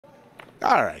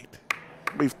All right.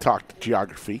 We've talked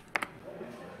geography.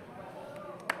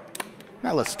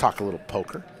 Now let's talk a little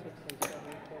poker.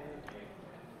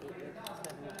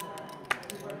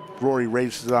 Rory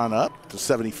raises it on up to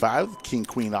 75, king,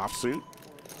 queen offsuit.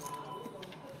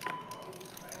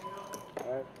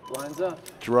 Lines up.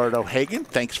 Gerard O'Hagan,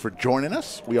 thanks for joining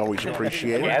us. We always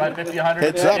appreciate it. Yeah.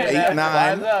 Heads up,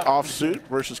 8-9 offsuit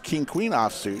versus king, queen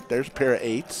offsuit. There's a pair of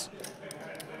 8s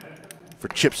for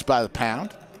chips by the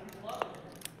pound.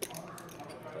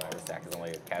 The stack is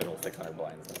only a casual 600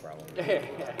 blinds, no problem.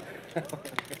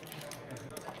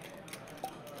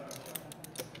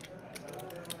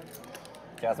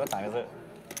 Guys, what time is it?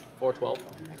 4:12.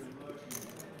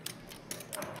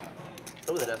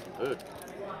 Somebody had some food.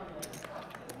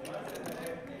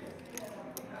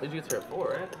 Did you get here at 4,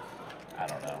 right? I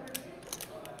don't know.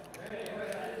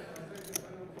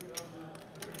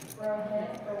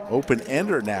 Open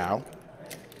ender now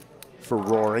for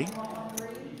Rory.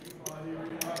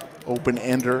 Open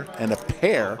ender and a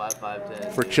pair 5, 5,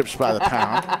 10. for chips by the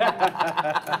pound.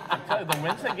 The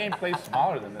Wednesday game plays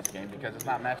smaller than this game because it's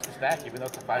not matched to stack, even though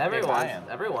it's a 5K buy-in.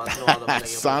 Every once in a while, the Monday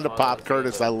game Sound of plays pop, smaller,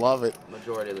 Curtis. but I love it.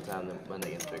 Majority of the time, the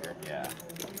Monday game's bigger. Yeah.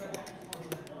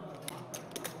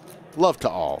 Love to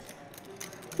all.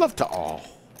 Love to all.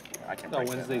 I can No, break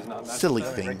Wednesday's not. Silly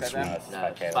break things that we down.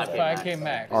 No, 5K. 5K, 5K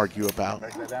max. argue about.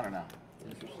 Break that down or no?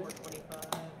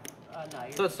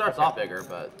 So it starts off bigger,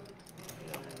 but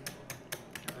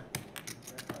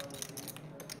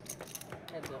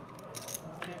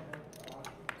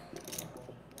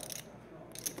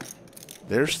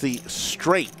There's the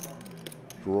straight.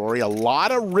 Rory, a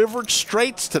lot of rivered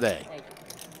straights today.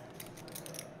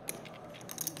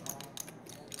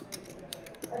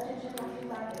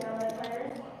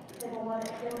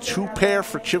 Two pair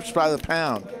for chips by the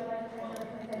pound.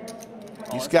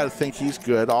 He's got to think he's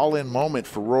good. All in moment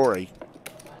for Rory.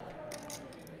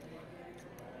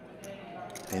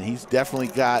 And he's definitely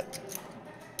got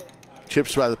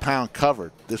chips by the pound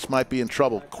covered. This might be in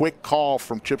trouble. Quick call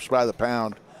from chips by the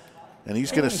pound. And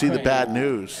he's going to see the bad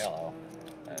news. Hello.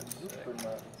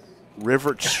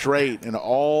 Rivered straight, and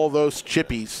all those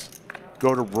chippies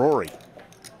go to Rory.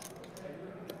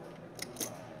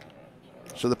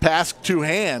 So the past two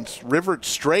hands, rivered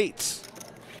straights,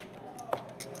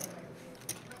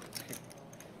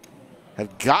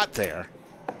 have got there.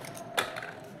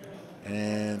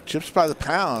 And chips by the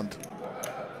pound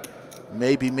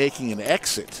may be making an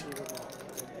exit.